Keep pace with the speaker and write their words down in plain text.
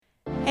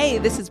Hey,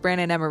 this is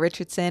Brandon and Emma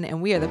Richardson,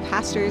 and we are the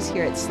pastors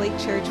here at Slate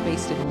Church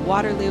based in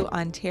Waterloo,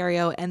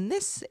 Ontario, and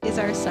this is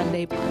our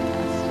Sunday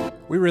podcast.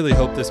 We really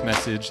hope this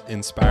message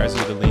inspires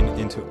you to lean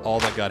into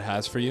all that God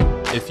has for you.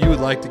 If you would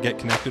like to get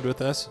connected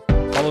with us,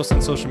 follow us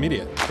on social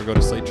media or go to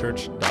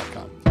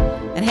slatechurch.com.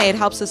 And hey, it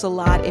helps us a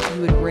lot if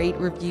you would rate,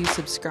 review,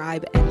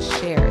 subscribe, and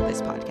share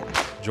this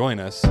podcast. Join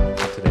us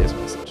for today's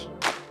message.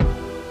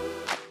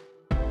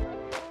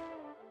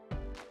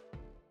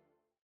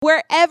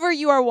 Wherever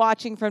you are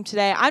watching from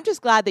today, I'm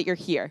just glad that you're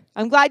here.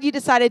 I'm glad you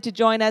decided to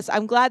join us.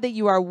 I'm glad that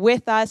you are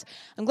with us.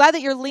 I'm glad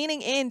that you're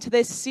leaning into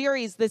this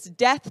series, this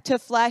Death to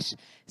Flesh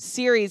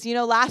series. You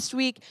know, last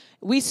week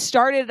we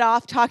started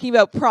off talking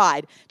about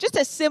pride. Just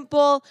a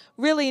simple,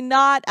 really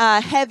not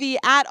heavy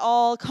at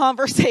all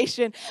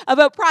conversation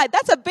about pride.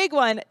 That's a big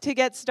one to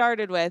get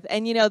started with.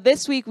 And you know,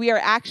 this week we are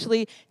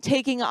actually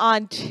taking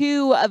on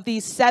 2 of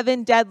these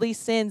 7 deadly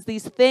sins,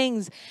 these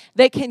things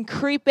that can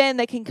creep in,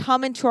 that can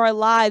come into our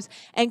lives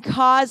and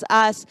cause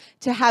us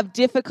to have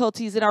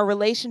difficulties in our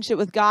relationship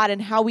with God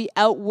and how we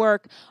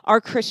outwork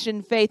our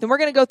Christian faith. And we're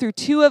going to go through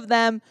 2 of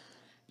them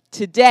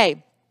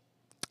today.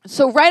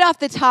 So right off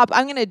the top,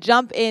 I'm going to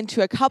jump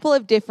into a couple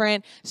of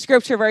different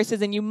scripture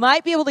verses, and you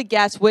might be able to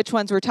guess which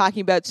ones we're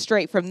talking about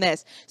straight from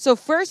this. So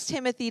 1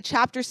 Timothy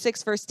chapter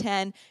 6, verse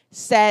 10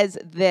 says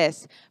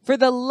this: "For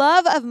the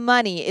love of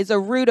money is a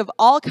root of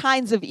all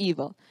kinds of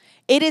evil.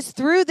 It is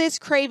through this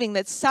craving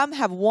that some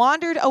have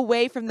wandered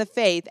away from the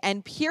faith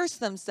and pierced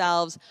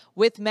themselves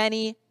with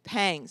many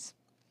pangs."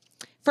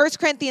 1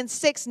 Corinthians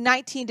 6,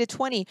 19 to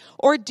 20.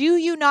 "Or do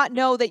you not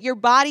know that your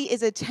body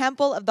is a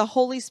temple of the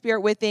Holy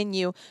Spirit within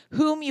you,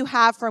 whom you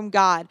have from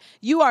God?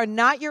 You are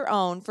not your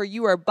own, for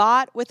you are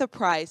bought with a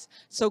price.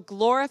 So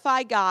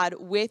glorify God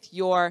with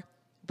your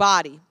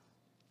body."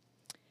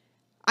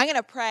 I'm going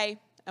to pray,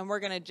 and we're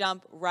going to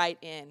jump right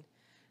in.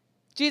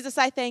 Jesus,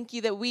 I thank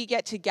you that we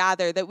get to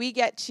gather, that we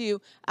get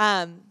to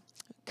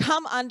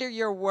come under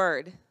your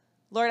word.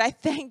 Lord, I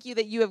thank you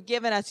that you have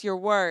given us your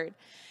word.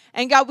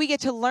 And God, we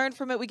get to learn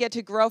from it, we get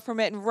to grow from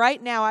it. And right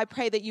now, I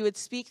pray that you would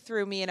speak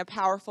through me in a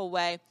powerful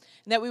way,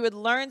 and that we would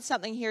learn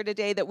something here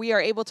today that we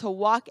are able to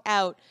walk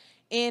out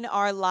in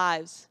our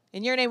lives.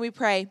 In your name we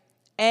pray,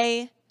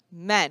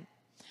 amen.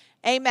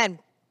 Amen.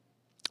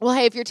 Well,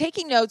 hey, if you're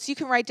taking notes, you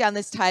can write down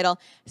this title,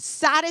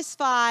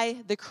 Satisfy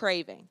the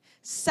Craving.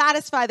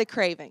 Satisfy the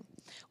Craving.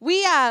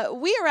 We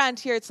around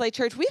here at Slate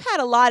Church, we've had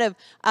a lot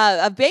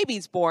of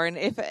babies born.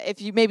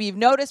 If you maybe you've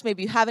noticed,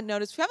 maybe you haven't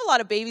noticed, we have a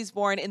lot of babies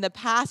born in the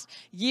past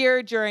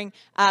year during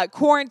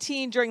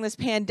quarantine, during this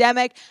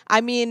pandemic. I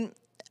mean,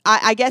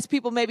 I guess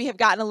people maybe have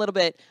gotten a little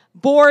bit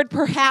bored,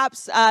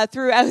 perhaps,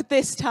 throughout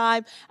this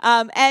time,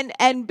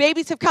 and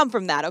babies have come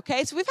from that,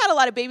 okay? So we've had a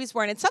lot of babies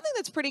born, and something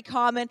that's pretty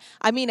common,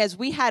 I mean, as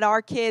we had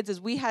our kids,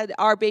 as we had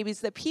our babies,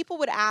 that people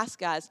would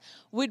ask us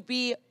would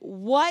be,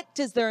 what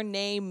does their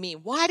name mean?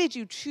 Why did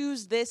you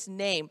choose this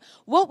name?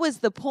 What was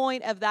the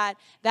point of that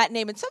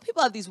name? And some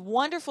people have these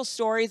wonderful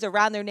stories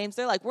around their names.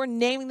 They're like, we're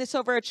naming this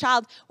over a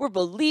child. We're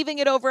believing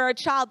it over our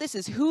child. This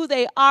is who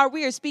they are.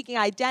 We are speaking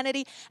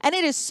identity, and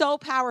it is so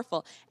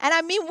powerful. And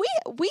I mean,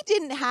 we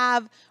didn't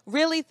have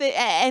really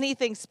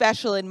anything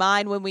special in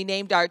mind when we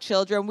named our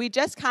children. We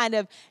just kind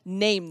of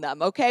named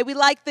them, okay? We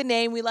like the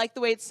name. We like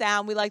the way it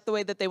sounds. We like the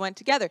way that they went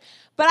together.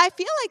 But I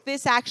feel like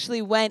this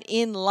actually went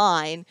in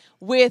line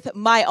with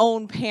my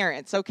own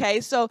parents, okay?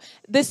 So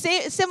the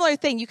similar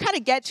thing, you kind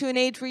of get to an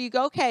age where you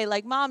go, okay,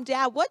 like, Mom,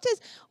 Dad, what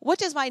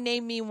does my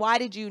name mean? Why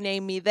did you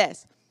name me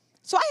this?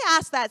 So I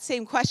asked that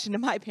same question to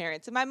my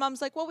parents, and my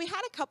mom's like, well, we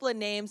had a couple of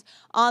names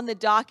on the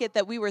docket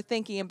that we were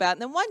thinking about.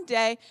 And then one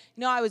day,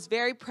 you know, I was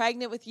very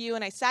pregnant with you,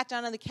 and I sat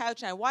down on the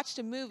couch, and I watched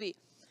a movie.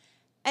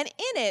 And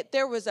in it,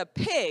 there was a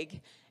pig,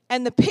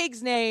 and the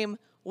pig's name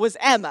was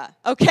Emma,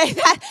 okay? And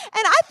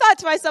I thought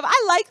to myself,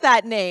 I like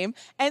that name,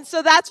 and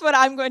so that's what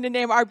I'm going to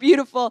name our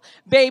beautiful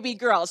baby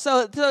girl.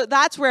 So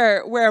that's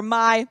where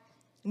my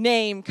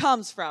name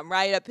comes from,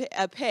 right?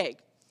 A pig.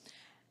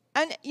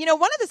 And, you know,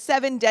 one of the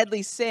 7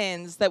 deadly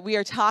sins that we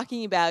are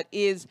talking about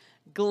is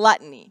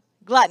gluttony.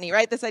 Gluttony,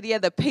 right? This idea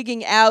of the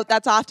pigging out,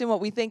 that's often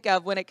what we think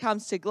of when it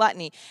comes to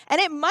gluttony.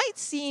 And it might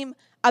seem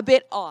a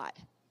bit odd.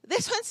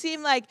 This one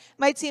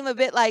might seem a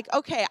bit like,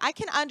 okay, I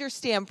can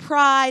understand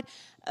pride,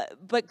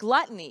 but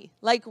gluttony,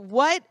 like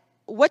what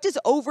does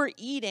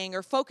overeating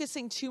or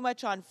focusing too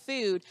much on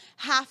food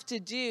have to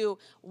do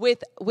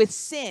with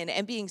sin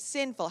and being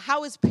sinful?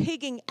 How is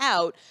pigging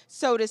out,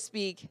 so to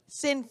speak,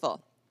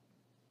 sinful?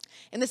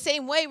 In the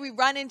same way, we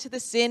run into the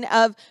sin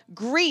of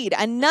greed,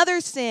 another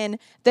sin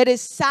that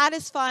is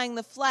satisfying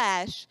the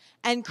flesh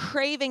and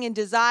craving and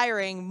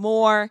desiring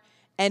more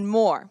and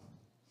more.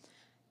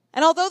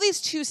 And although these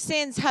 2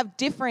 sins have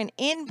different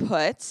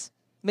inputs,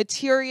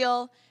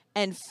 material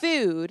and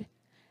food,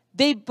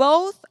 they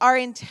both are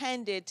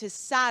intended to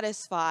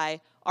satisfy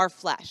our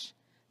flesh.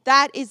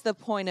 That is the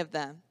point of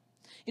them.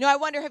 You know, I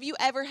wonder, have you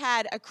ever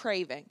had a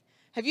craving?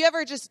 Have you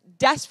ever just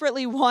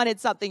desperately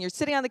wanted something? You're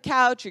sitting on the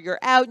couch or you're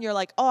out and you're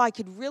like, oh, I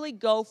could really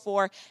go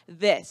for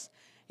this.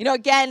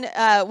 Again,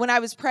 when I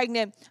was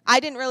pregnant, I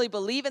didn't really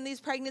believe in these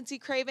pregnancy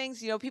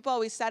cravings. People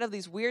always said of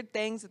these weird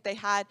things that they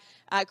had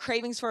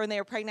cravings for when they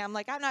were pregnant. I'm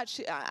like, I'm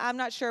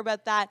not sure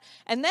about that.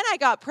 And then I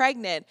got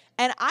pregnant,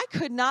 and I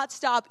could not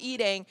stop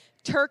eating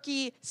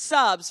turkey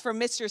subs from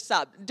Mr.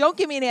 Sub. Don't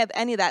give me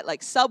any of that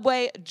like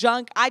Subway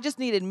junk. I just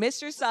needed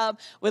Mr. Sub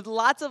with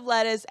lots of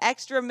lettuce,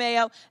 extra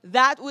mayo.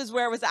 That was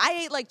where it was.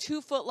 I ate like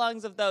 2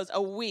 footlongs of those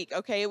a week,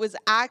 okay? It was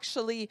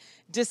actually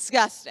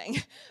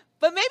disgusting.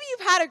 But maybe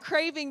you've had a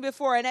craving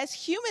before, and as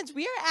humans,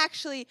 we are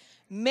actually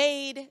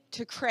made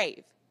to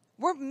crave.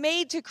 We're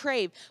made to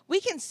crave.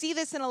 We can see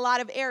this in a lot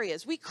of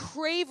areas. We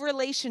crave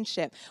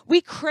relationship. We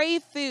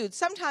crave food.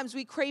 Sometimes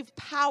we crave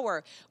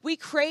power. We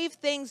crave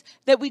things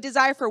that we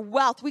desire for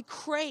wealth. We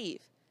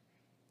crave.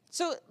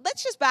 So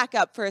let's just back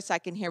up for a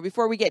second here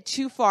before we get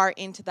too far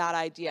into that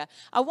idea.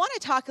 I want to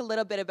talk a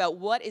little bit about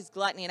what is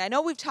gluttony. And I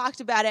know we've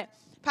talked about it.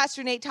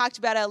 Pastor Nate talked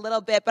about it a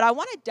little bit, but I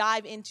want to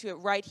dive into it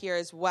right here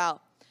as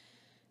well.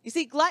 You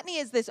see, gluttony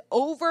is this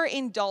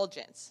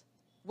overindulgence,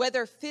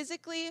 whether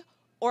physically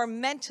or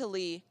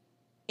mentally,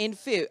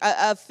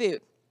 of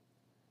food.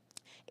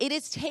 It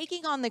is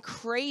taking on the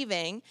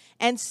craving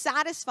and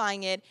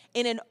satisfying it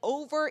in an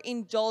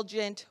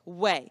overindulgent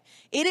way.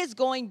 It is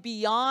going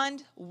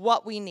beyond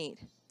what we need.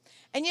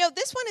 And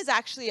this one is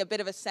actually a bit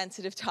of a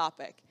sensitive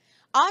topic.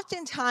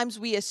 Oftentimes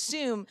we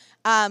assume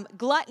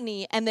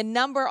gluttony and the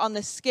number on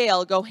the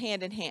scale go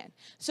hand in hand.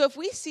 So if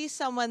we see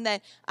someone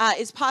that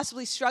is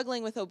possibly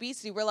struggling with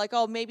obesity, we're like,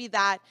 oh, maybe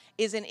that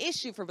is an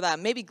issue for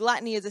them. Maybe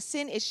gluttony is a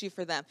sin issue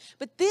for them.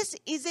 But this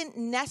isn't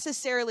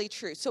necessarily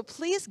true. So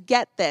please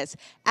get this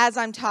as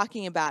I'm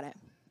talking about it.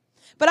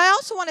 But I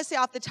also want to say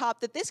off the top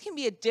that this can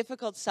be a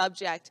difficult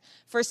subject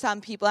for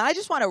some people, and I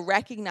just want to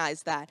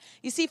recognize that.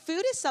 You see,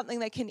 food is something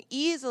that can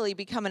easily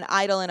become an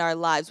idol in our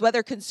lives,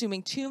 whether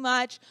consuming too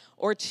much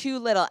or too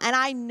little. And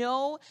I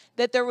know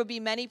that there would be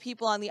many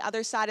people on the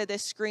other side of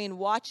this screen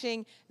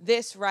watching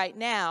this right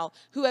now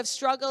who have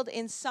struggled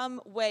in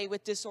some way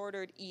with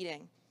disordered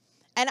eating.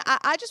 And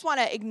I just want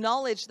to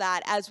acknowledge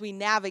that as we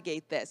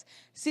navigate this.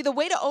 See, the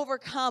way to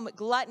overcome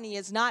gluttony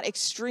is not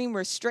extreme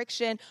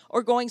restriction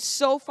or going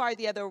so far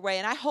the other way.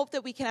 And I hope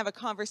that we can have a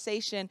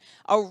conversation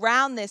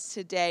around this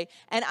today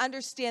and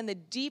understand the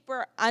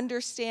deeper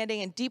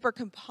understanding and deeper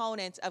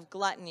components of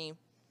gluttony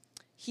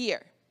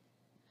here.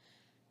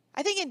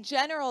 I think in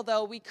general,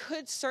 though, we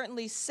could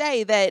certainly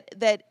say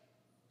that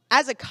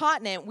as a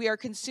continent, we are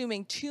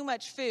consuming too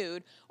much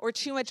food or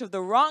too much of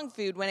the wrong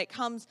food when it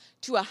comes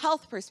to a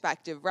health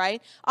perspective, right?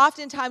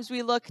 Oftentimes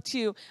we look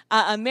to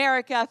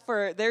America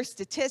for their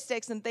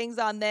statistics and things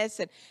on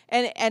this,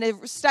 and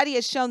a study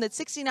has shown that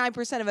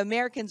 69% of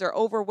Americans are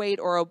overweight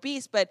or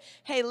obese, but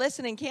hey,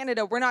 listen, in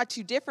Canada, we're not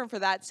too different for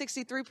that.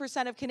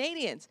 63% of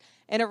Canadians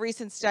in a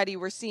recent study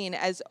were seen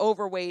as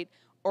overweight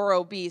or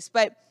obese.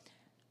 But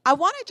I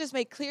want to just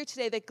make clear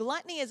today that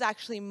gluttony is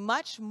actually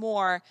much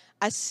more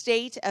a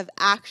state of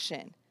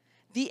action.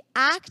 The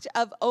act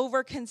of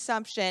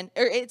overconsumption,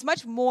 or it's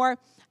much more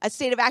a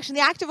state of action.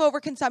 The act of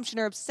overconsumption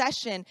or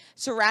obsession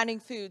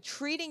surrounding food,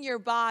 treating your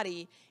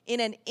body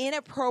in an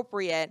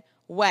inappropriate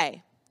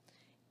way.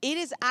 It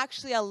is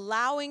actually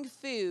allowing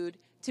food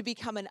to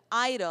become an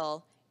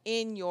idol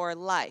in your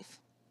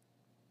life.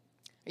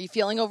 Are you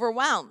feeling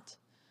overwhelmed?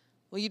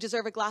 Well, you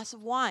deserve a glass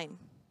of wine.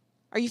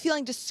 Are you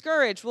feeling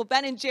discouraged? Well,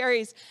 Ben &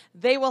 Jerry's,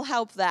 they will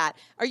help that.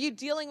 Are you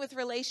dealing with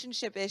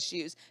relationship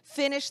issues?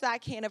 Finish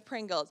that can of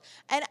Pringles.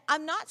 And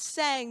I'm not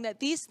saying that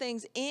these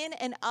things in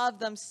and of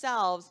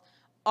themselves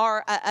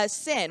are a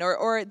sin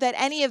or that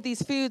any of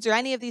these foods or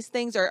any of these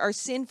things are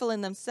sinful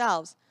in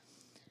themselves.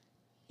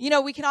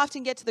 We can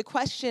often get to the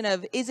question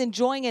of, is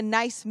enjoying a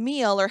nice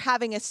meal or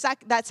having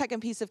that second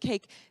piece of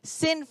cake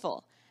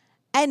sinful?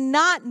 And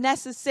not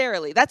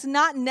necessarily. That's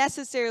not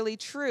necessarily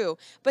true.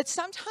 But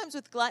sometimes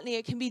with gluttony,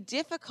 it can be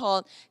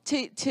difficult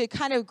to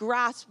kind of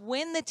grasp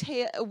when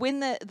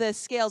the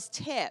scales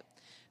tip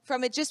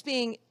from it just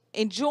being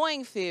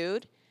enjoying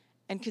food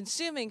and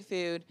consuming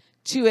food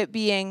to it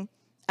being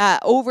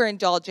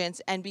overindulgence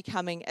and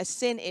becoming a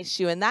sin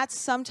issue. And that's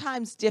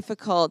sometimes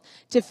difficult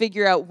to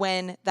figure out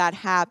when that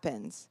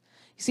happens.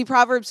 You see,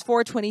 Proverbs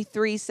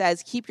 4:23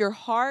 says, "Keep your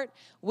heart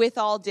with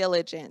all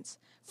diligence,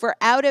 for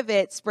out of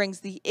it springs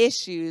the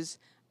issues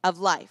of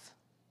life."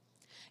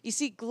 You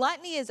see,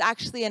 gluttony is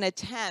actually an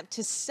attempt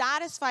to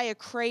satisfy a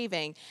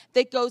craving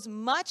that goes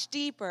much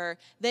deeper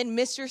than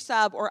Mr.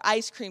 Sub or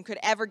ice cream could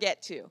ever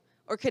get to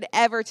or could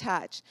ever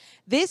touch.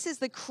 This is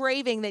the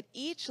craving that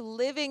each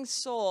living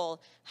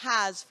soul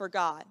has for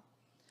God.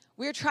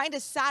 We're trying to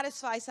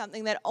satisfy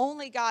something that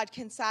only God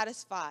can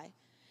satisfy.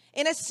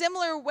 In a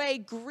similar way,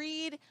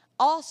 greed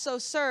also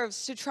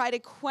serves to try to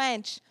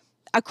quench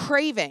a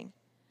craving.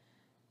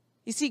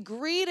 You see,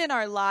 greed in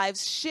our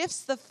lives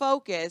shifts the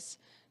focus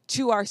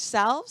to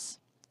ourselves,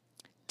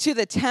 to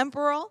the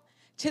temporal,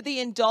 to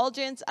the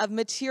indulgence of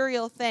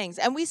material things.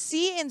 And we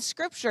see in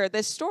Scripture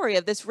this story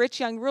of this rich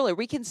young ruler.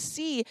 We can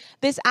see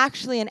this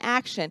actually in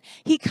action.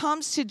 He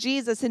comes to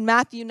Jesus in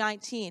Matthew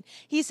 19.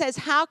 He says,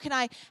 how can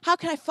I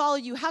follow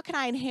you? How can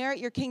I inherit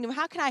your kingdom?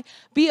 How can I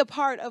be a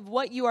part of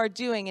what you are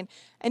doing?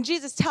 And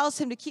Jesus tells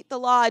him to keep the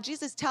law.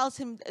 Jesus tells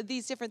him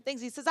these different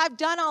things. He says, I've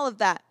done all of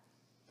that.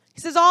 He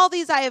says, all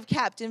these I have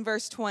kept in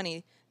verse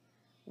 20.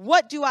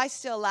 What do I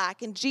still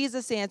lack? And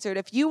Jesus answered,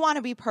 if you want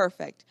to be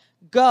perfect,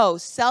 go,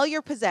 sell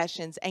your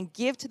possessions and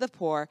give to the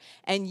poor,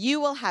 and you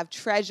will have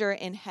treasure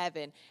in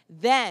heaven.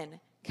 Then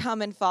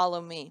come and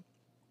follow me.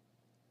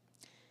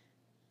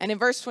 And in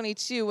verse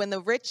 22, when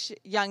the rich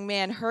young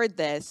man heard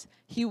this,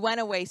 he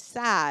went away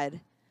sad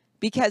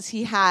because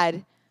he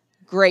had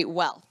great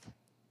wealth.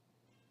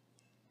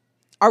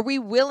 Are we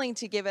willing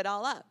to give it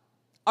all up?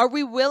 Are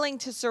we willing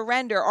to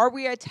surrender? Are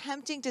we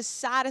attempting to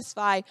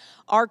satisfy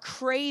our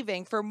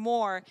craving for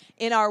more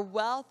in our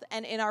wealth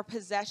and in our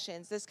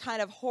possessions, this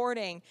kind of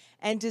hoarding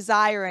and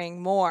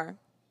desiring more?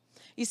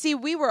 You see,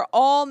 we were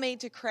all made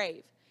to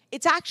crave.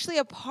 It's actually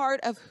a part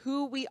of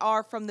who we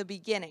are from the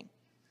beginning.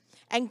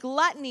 And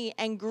gluttony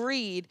and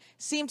greed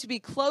seem to be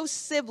close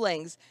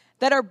siblings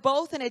that are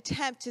both an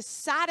attempt to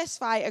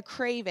satisfy a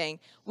craving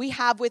we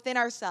have within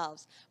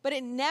ourselves, but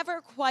it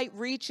never quite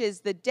reaches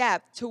the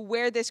depth to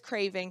where this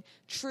craving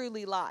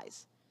truly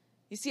lies.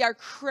 You see, our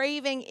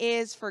craving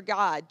is for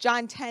God.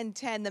 John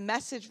 10:10, the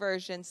Message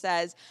version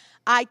says,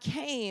 I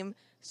came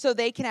so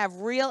they can have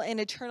real and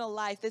eternal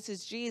life. This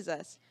is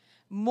Jesus.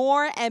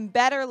 More and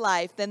better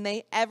life than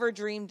they ever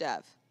dreamed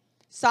of.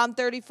 Psalm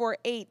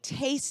 34:8,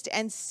 taste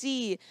and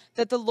see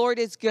that the Lord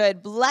is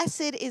good.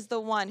 Blessed is the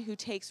one who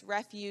takes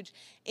refuge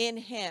in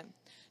him.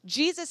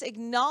 Jesus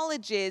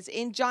acknowledges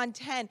in John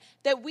 10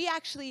 that we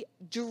actually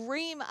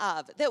dream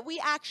of, that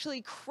we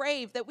actually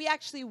crave, that we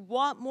actually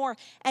want more.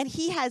 And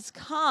he has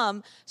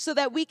come so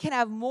that we can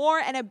have more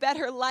and a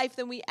better life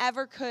than we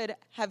ever could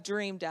have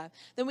dreamed of,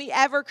 than we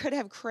ever could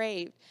have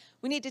craved.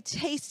 We need to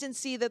taste and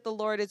see that the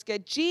Lord is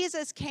good.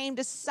 Jesus came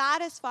to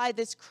satisfy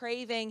this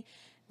craving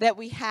that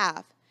we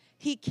have.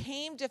 He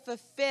came to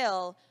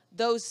fulfill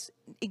those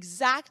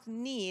exact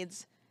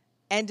needs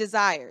and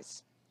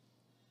desires.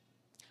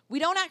 We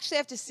don't actually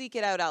have to seek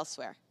it out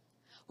elsewhere.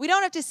 We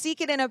don't have to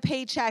seek it in a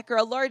paycheck or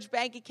a large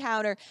bank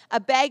account or a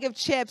bag of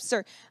chips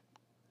or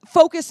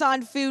focus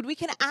on food. We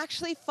can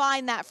actually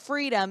find that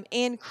freedom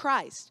in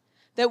Christ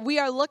that we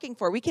are looking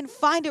for. We can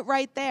find it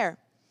right there.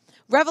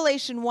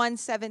 Revelation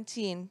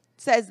 1:17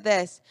 says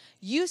this,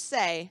 you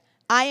say,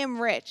 I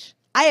am rich,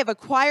 I have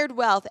acquired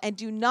wealth and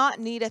do not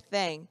need a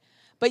thing.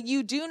 But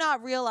you do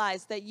not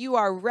realize that you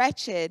are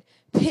wretched,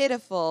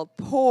 pitiful,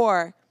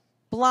 poor,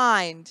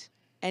 blind,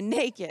 and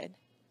naked.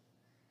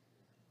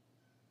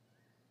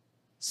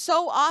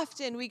 So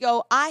often we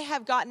go, I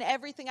have gotten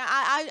everything.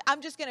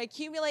 I'm just going to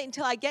accumulate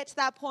until I get to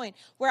that point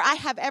where I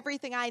have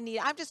everything I need.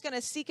 I'm just going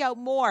to seek out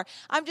more.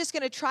 I'm just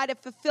going to try to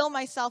fulfill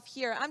myself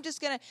here. I'm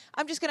just going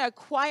to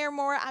acquire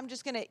more. I'm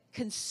just going to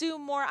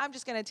consume more. I'm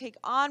just going to take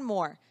on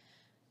more.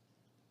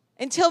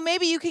 Until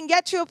maybe you can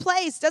get to a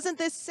place. Doesn't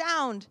this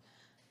sound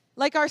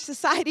like our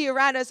society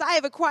around us? I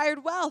have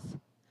acquired wealth.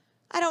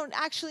 I don't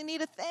actually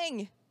need a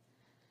thing.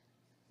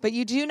 But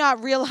you do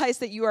not realize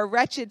that you are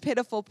wretched,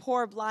 pitiful,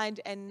 poor,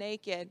 blind, and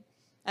naked.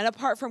 And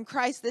apart from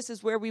Christ, this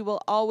is where we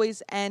will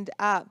always end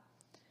up.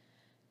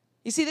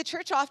 You see, the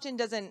church often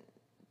doesn't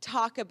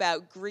talk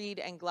about greed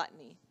and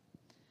gluttony.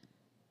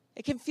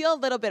 It can feel a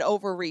little bit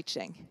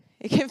overreaching.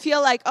 It can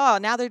feel like, oh,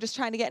 now they're just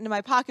trying to get into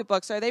my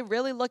pocketbooks. Are they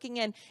really looking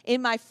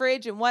in my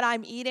fridge and what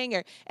I'm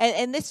eating?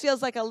 And this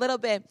feels like a little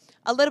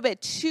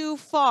bit too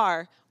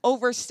far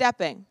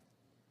overstepping.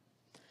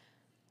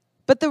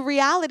 But the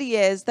reality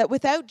is that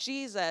without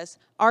Jesus,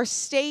 our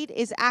state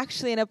is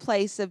actually in a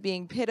place of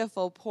being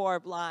pitiful, poor,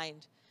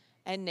 blind,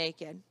 and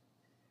naked.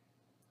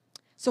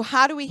 So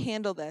how do we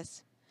handle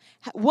this?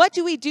 What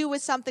do we do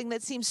with something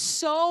that seems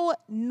so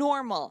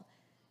normal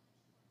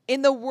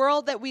in the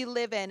world that we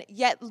live in,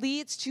 yet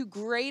leads to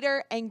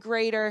greater and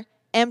greater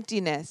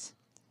emptiness?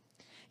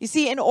 You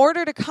see, in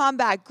order to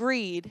combat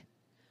greed,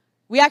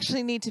 we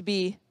actually need to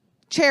be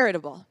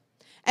charitable.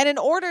 And in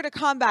order to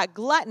combat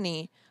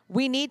gluttony,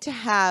 we need to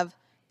have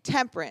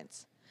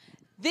temperance.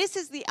 This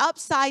is the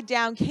upside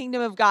down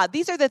kingdom of God.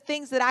 These are the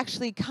things that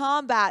actually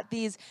combat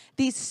these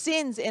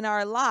sins in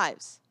our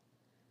lives.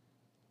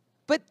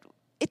 But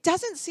it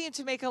doesn't seem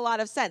to make a lot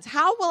of sense.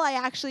 How will I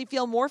actually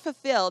feel more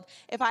fulfilled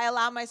if I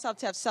allow myself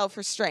to have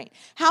self-restraint?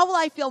 How will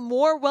I feel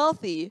more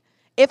wealthy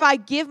if I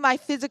give my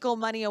physical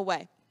money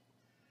away?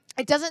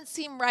 It doesn't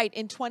seem right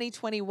in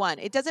 2021.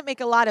 It doesn't make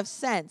a lot of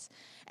sense.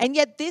 And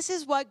yet this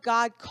is what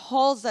God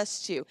calls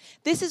us to.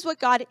 This is what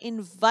God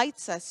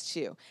invites us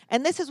to.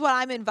 And this is what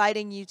I'm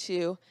inviting you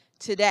to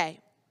today.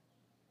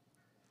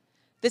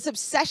 This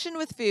obsession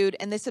with food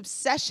and this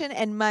obsession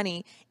and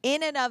money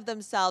in and of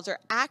themselves are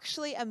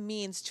actually a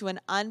means to an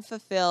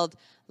unfulfilled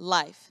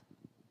life.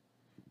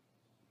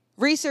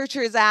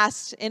 Researchers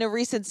asked in a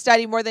recent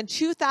study more than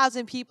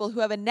 2,000 people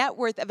who have a net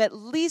worth of at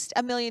least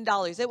 $1 million.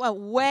 It went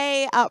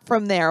way up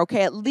from there,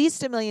 okay, at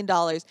least $1 million.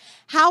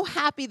 How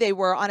happy they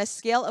were on a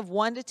scale of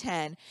 1 to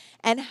 10,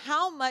 and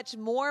how much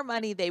more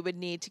money they would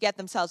need to get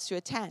themselves to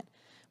a 10,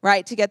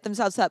 right? To get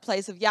themselves to that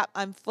place of, yep,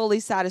 I'm fully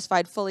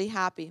satisfied, fully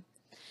happy.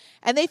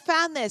 And they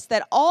found this,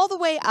 that all the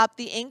way up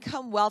the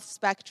income wealth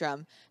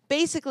spectrum,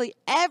 basically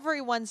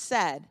everyone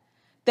said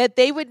that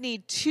they would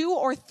need 2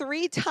 or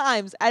 3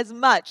 times as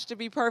much to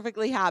be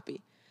perfectly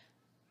happy.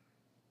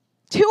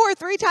 2 or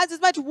 3 times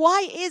as much.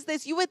 Why is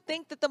this? You would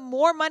think that the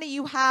more money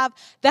you have,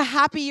 the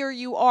happier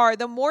you are.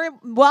 The more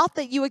wealth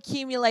that you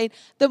accumulate,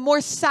 the more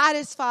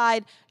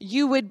satisfied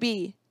you would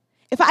be.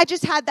 If I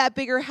just had that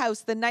bigger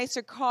house, the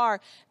nicer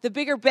car, the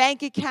bigger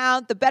bank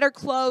account, the better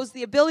clothes,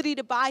 the ability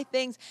to buy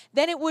things,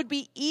 then it would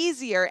be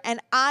easier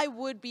and I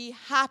would be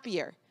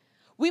happier.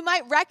 We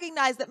might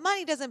recognize that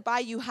money doesn't buy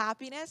you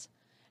happiness,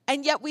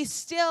 and yet we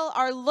still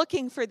are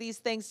looking for these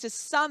things to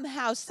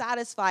somehow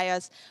satisfy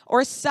us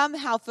or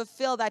somehow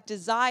fulfill that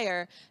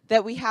desire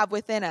that we have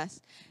within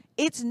us.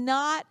 It's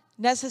not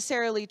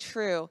necessarily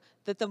true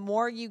that the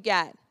more you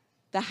get,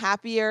 the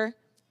happier,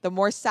 the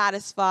more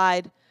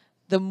satisfied,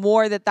 the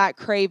more that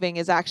craving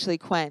is actually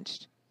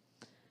quenched.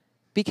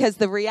 Because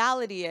the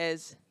reality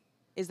is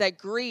that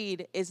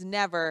greed is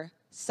never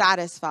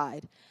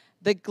satisfied.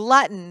 The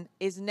glutton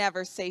is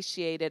never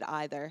satiated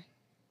either.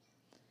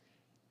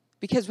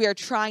 Because we are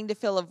trying to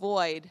fill a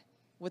void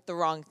with the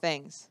wrong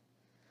things.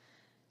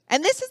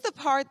 And this is the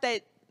part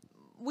that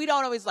we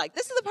don't always like.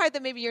 This is the part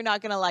that maybe you're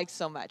not going to like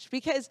so much.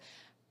 Because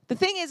the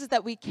thing is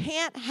that we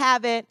can't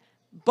have it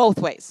both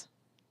ways.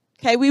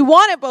 Okay, we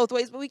want it both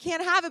ways, but we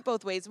can't have it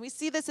both ways. And we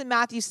see this in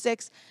Matthew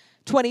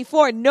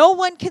 6:24. No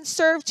one can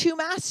serve 2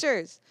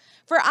 masters.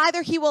 For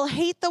either he will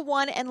hate the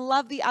one and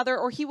love the other,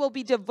 or he will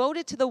be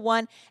devoted to the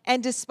one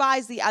and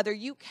despise the other.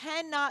 You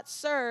cannot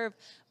serve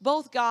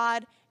both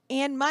God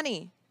and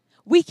money.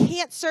 We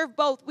can't serve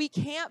both. We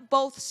can't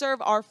both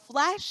serve our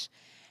flesh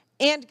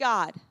and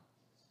God.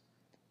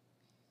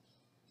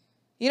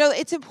 You know,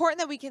 it's important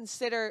that we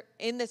consider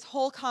in this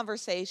whole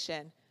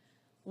conversation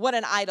what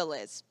an idol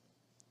is.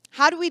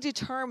 How do we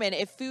determine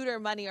if food or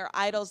money are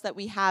idols that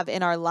we have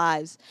in our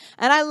lives?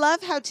 And I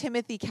love how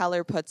Timothy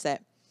Keller puts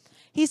it.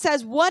 He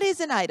says, what is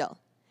an idol?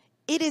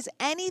 It is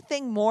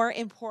anything more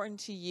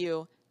important to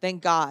you than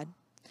God.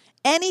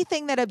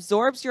 Anything that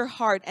absorbs your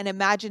heart and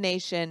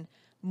imagination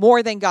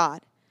more than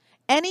God.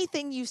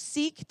 Anything you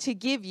seek to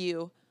give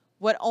you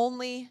what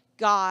only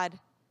God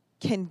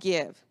can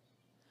give.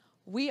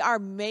 We are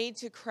made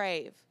to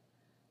crave,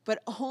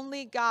 but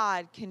only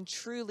God can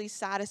truly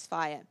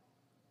satisfy it.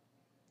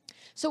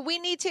 So we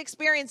need to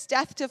experience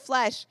death to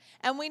flesh,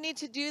 and we need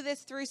to do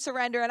this through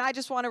surrender. And I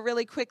just want to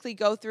really quickly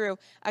go through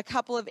a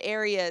couple of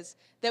areas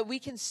that we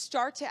can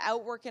start to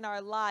outwork in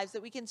our lives,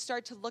 that we can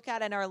start to look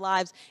at in our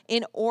lives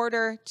in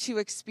order to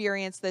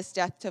experience this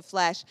death to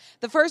flesh.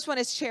 The first one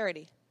is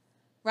charity,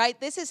 right?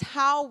 This is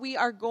how we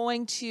are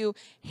going to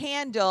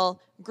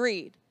handle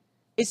greed,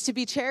 is to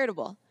be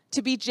charitable,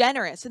 to be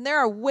generous. And there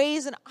are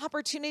ways and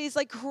opportunities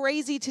like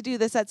crazy to do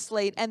this at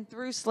Slate and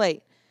through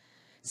Slate.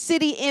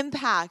 City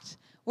Impact,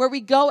 where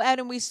we go out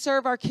and we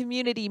serve our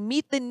community,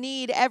 meet the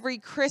need every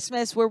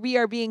Christmas where we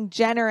are being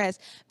generous,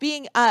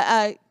 being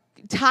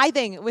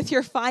tithing with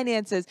your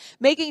finances,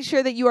 making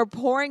sure that you are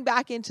pouring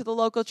back into the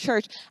local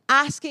church,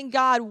 asking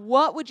God,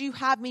 what would you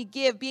have me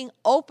give, being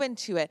open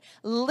to it,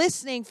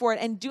 listening for it,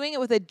 and doing it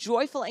with a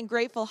joyful and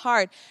grateful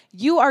heart.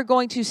 You are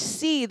going to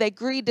see that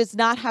greed does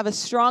not have a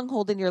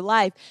stronghold in your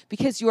life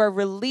because you are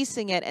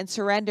releasing it and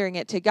surrendering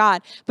it to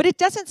God. But it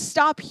doesn't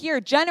stop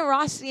here.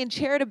 Generosity and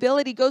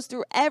charitability goes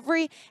through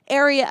every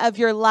area of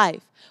your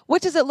life.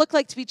 What does it look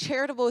like to be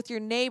charitable with your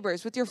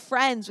neighbors, with your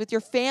friends, with your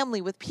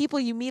family, with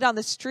people you meet on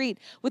the street,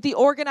 with the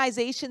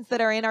organizations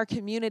that are in our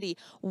community?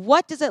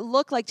 What does it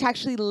look like to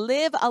actually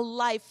live a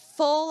life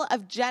full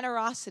of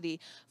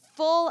generosity,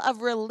 full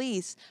of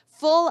release,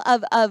 full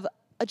of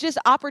just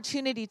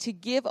opportunity to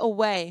give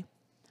away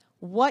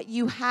what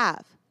you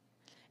have?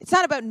 It's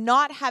not about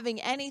not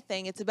having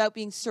anything. It's about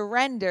being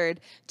surrendered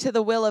to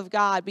the will of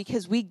God,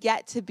 because we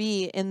get to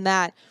be in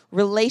that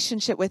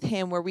relationship with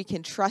Him where we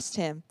can trust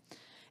Him.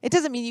 It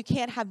doesn't mean you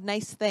can't have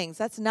nice things.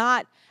 That's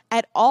not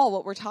at all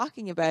what we're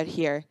talking about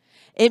here.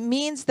 It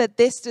means that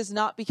this does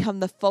not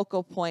become the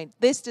focal point.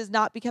 This does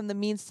not become the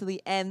means to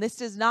the end. This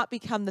does not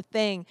become the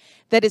thing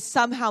that is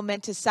somehow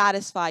meant to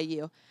satisfy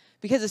you.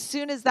 Because as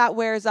soon as that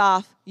wears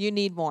off, you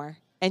need more,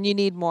 and you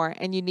need more,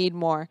 and you need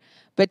more.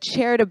 But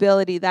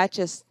charitability, that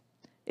just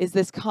is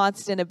this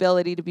constant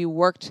ability to be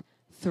worked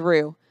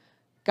through.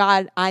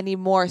 God, I need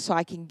more so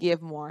I can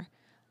give more.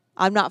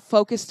 I'm not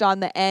focused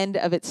on the end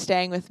of it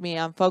staying with me.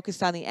 I'm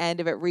focused on the end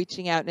of it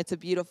reaching out, and it's a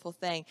beautiful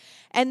thing.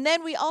 And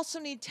then we also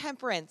need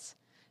temperance.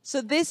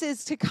 So this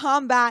is to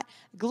combat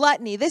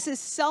gluttony. This is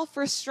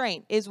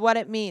self-restraint is what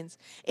it means.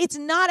 It's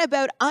not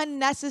about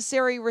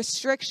unnecessary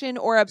restriction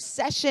or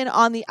obsession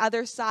on the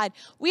other side.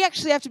 We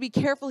actually have to be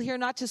careful here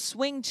not to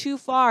swing too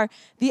far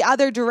the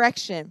other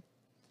direction.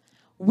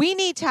 We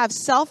need to have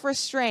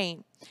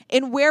self-restraint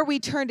in where we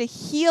turn to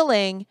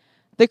healing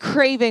the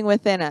craving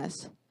within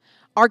us.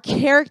 Our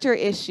character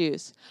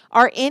issues,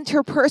 our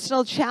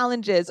interpersonal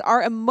challenges,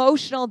 our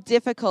emotional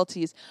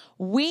difficulties.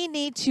 We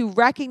need to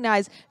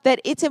recognize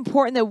that it's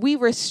important that we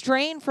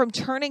restrain from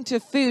turning to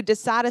food to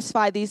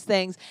satisfy these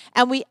things,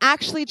 and we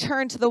actually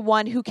turn to the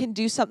one who can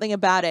do something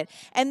about it.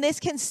 And this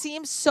can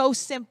seem so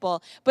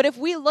simple, but if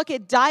we look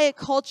at diet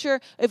culture,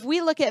 if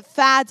we look at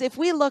fads, if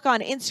we look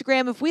on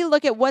Instagram, if we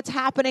look at what's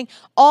happening,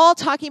 all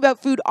talking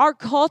about food, our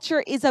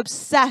culture is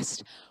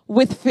obsessed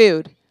with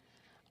food.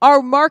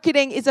 Our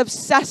marketing is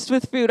obsessed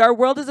with food. Our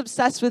world is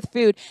obsessed with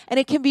food. And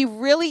it can be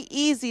really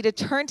easy to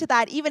turn to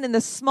that, even in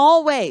the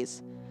small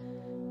ways,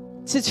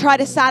 to try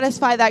to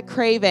satisfy that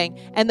craving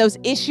and those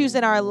issues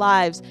in our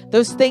lives,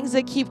 those things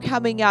that keep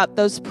coming up,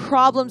 those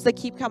problems that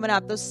keep coming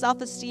up, those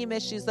self-esteem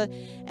issues,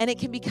 and it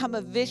can become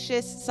a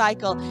vicious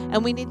cycle.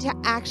 And we need to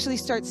actually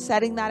start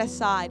setting that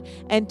aside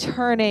and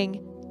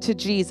turning to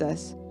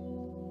Jesus.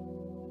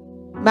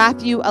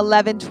 Matthew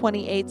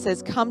 11:28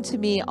 says, "Come to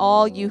me,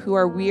 all you who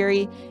are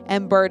weary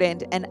and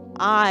burdened, and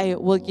I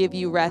will give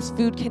you rest."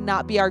 Food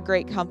cannot be our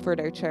great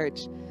comforter,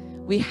 church.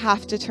 We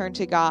have to turn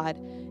to God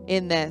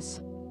in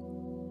this.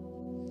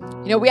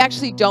 You know, we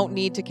actually don't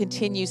need to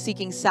continue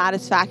seeking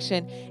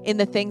satisfaction in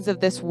the things of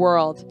this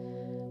world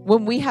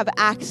when we have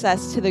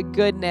access to the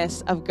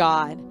goodness of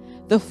God,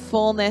 the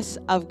fullness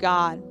of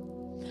God.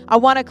 I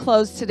want to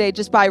close today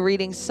just by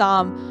reading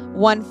Psalm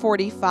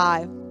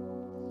 145.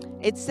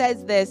 It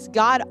says this: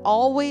 God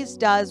always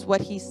does what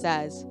he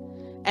says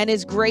and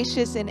is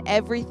gracious in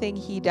everything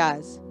he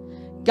does.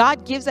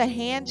 God gives a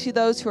hand to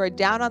those who are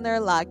down on their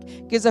luck,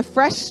 gives a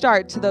fresh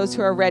start to those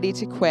who are ready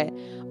to quit.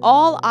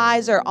 All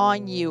eyes are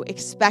on you,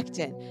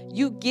 expectant.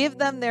 You give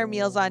them their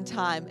meals on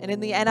time. And in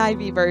the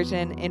NIV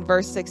version, in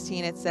verse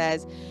 16, it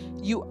says,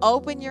 "You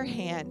open your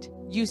hand,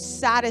 you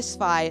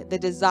satisfy the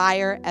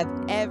desire of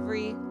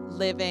every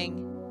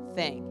living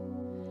thing."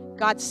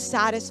 God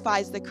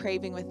satisfies the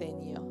craving within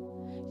you.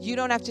 You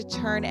don't have to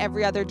turn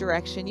every other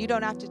direction. You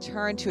don't have to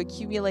turn to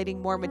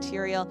accumulating more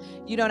material.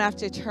 You don't have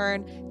to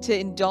turn to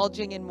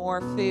indulging in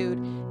more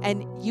food.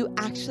 And you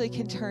actually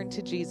can turn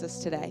to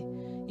Jesus today.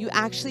 You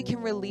actually can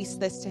release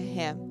this to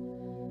him.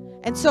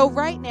 And so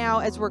right now,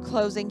 as we're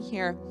closing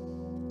here,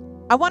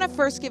 I want to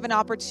first give an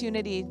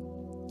opportunity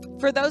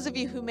for those of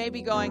you who may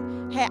be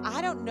going, "Hey,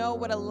 I don't know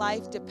what a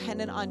life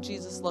dependent on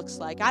Jesus looks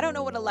like. I don't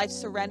know what a life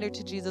surrendered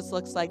to Jesus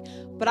looks like,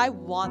 but I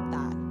want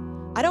that.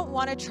 I don't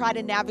want to try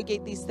to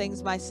navigate these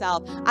things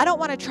myself. I don't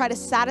want to try to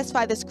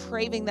satisfy this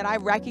craving that I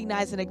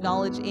recognize and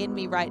acknowledge in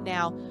me right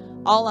now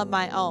all on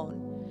my own."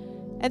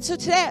 And so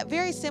today,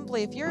 very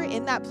simply, if you're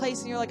in that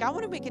place and you're like, "I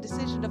want to make a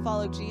decision to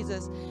follow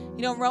Jesus,"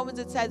 you know, in Romans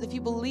it says, if you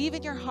believe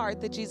in your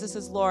heart that Jesus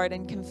is Lord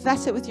and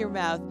confess it with your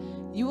mouth,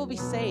 you will be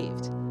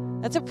saved.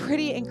 That's a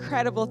pretty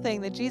incredible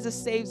thing, that Jesus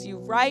saves you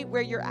right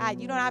where you're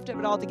at. You don't have to have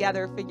it all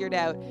together or figured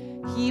out.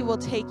 He will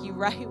take you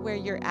right where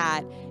you're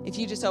at if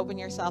you just open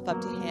yourself up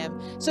to him.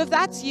 So if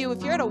that's you,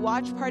 if you're at a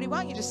watch party,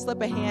 why don't you just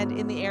slip a hand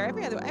in the air?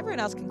 Everyone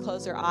else can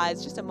close their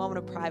eyes, just a moment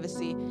of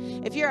privacy.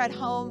 If you're at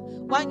home,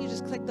 why don't you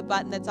just click the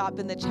button that's up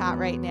in the chat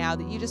right now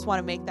that you just want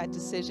to make that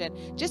decision,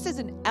 just as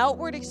an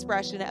outward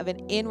expression of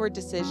an inward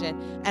decision.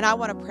 And I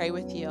want to pray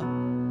with you.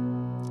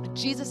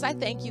 Jesus, I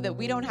thank you that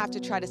we don't have to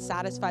try to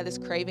satisfy this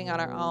craving on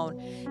our own,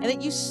 and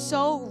that you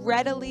so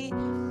readily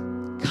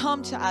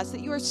come to us,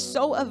 that you are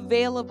so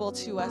available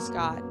to us,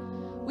 God.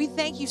 We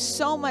thank you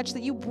so much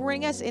that you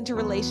bring us into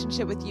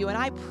relationship with you, and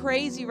I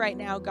praise you right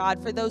now,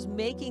 God, for those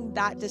making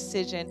that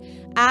decision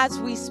as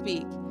we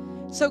speak.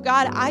 So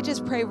God, I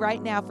just pray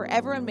right now for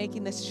everyone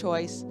making this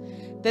choice,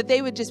 that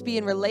they would just be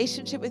in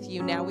relationship with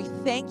you now. We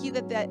thank you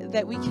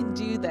that we can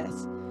do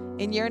this.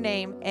 In your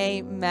name,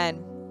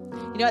 amen.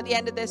 You know, at the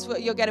end of this,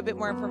 you'll get a bit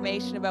more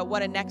information about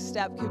what a next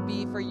step could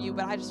be for you.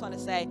 But I just want to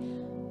say,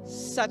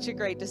 such a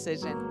great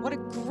decision. What a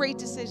great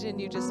decision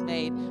you just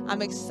made.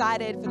 I'm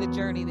excited for the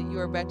journey that you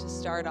are about to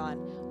start on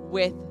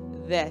with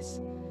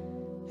this.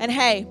 And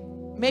hey,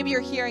 maybe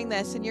you're hearing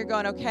this and you're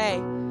going,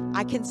 "Okay,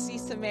 I can see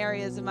some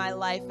areas in my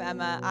life,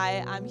 Emma.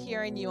 I'm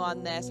hearing you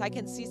on this. I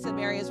can see some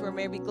areas where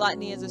maybe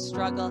gluttony is a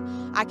struggle.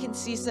 I can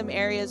see some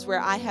areas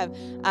where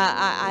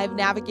I've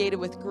navigated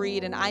with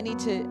greed, and I need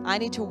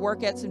to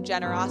work at some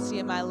generosity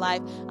in my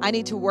life. I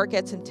need to work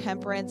at some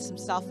temperance, some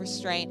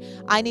self-restraint.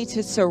 I need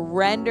to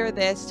surrender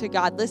this to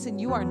God." Listen,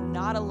 you are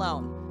not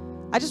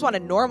alone. I just want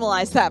to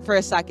normalize that for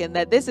a second,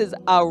 that this is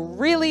a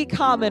really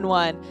common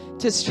one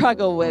to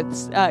struggle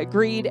with,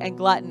 greed and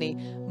gluttony.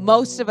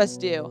 Most of us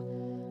do.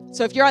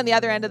 So if you're on the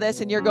other end of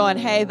this and you're going,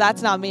 "Hey,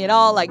 that's not me at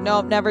all. Like, no,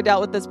 I've never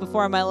dealt with this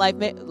before in my life,"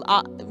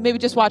 maybe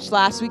just watch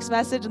last week's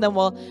message and then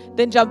we'll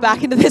jump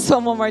back into this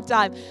one more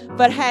time.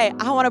 But hey,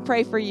 I want to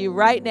pray for you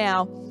right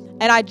now.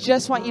 And I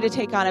just want you to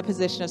take on a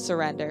position of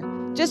surrender.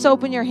 Just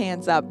open your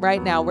hands up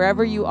right now,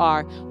 wherever you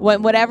are,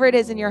 whatever it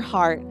is in your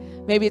heart.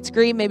 Maybe it's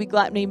greed, maybe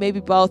gluttony,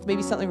 maybe both,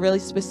 maybe something really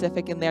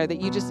specific in there that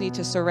you just need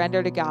to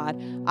surrender to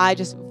God. I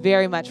just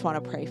very much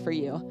want to pray for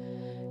you.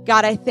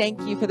 God, I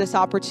thank you for this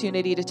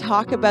opportunity to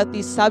talk about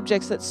these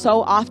subjects that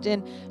so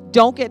often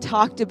don't get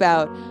talked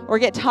about, or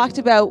get talked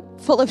about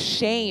full of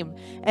shame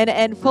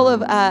and full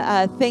of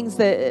things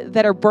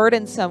that are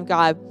burdensome,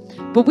 God.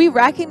 But we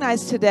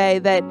recognize today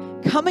that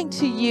coming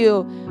to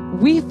you,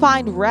 we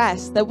find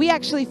rest, that we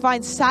actually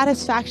find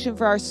satisfaction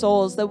for our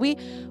souls, that we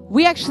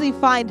actually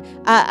find,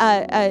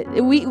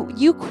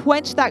 you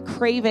quench that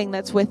craving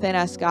that's within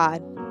us,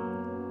 God.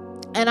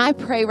 And I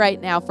pray right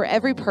now for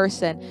every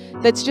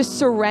person that's just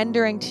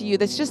surrendering to you,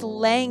 that's just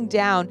laying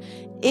down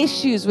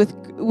issues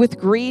with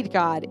greed,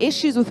 God,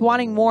 issues with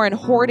wanting more and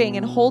hoarding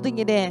and holding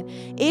it in,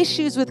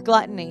 issues with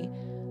gluttony,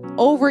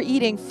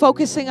 overeating,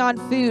 focusing on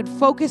food,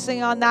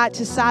 focusing on that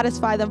to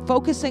satisfy them,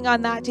 focusing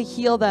on that to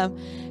heal them.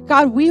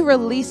 God, we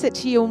release it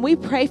to you and we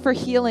pray for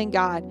healing,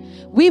 God.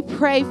 We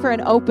pray for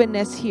an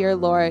openness here,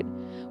 Lord.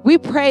 We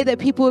pray that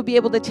people would be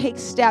able to take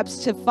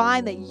steps to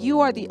find that you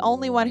are the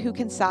only one who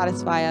can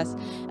satisfy us.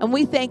 And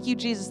we thank you,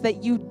 Jesus,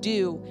 that you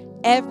do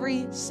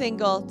every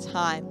single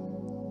time.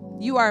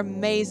 You are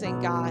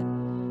amazing, God.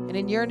 And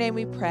in your name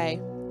we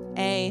pray.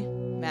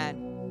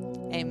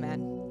 Amen.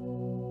 Amen.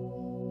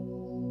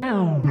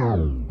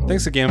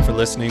 Thanks again for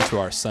listening to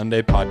our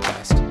Sunday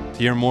podcast. To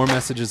hear more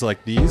messages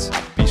like these,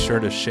 be sure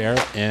to share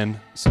and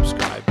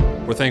subscribe.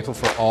 We're thankful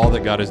for all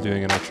that God is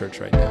doing in our church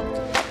right now.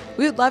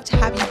 We would love to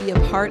have you be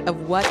a part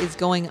of what is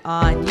going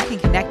on. You can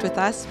connect with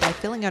us by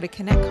filling out a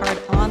Connect card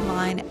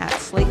online at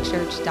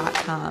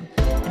slatechurch.com.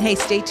 And hey,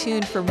 stay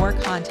tuned for more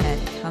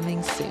content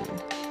coming soon.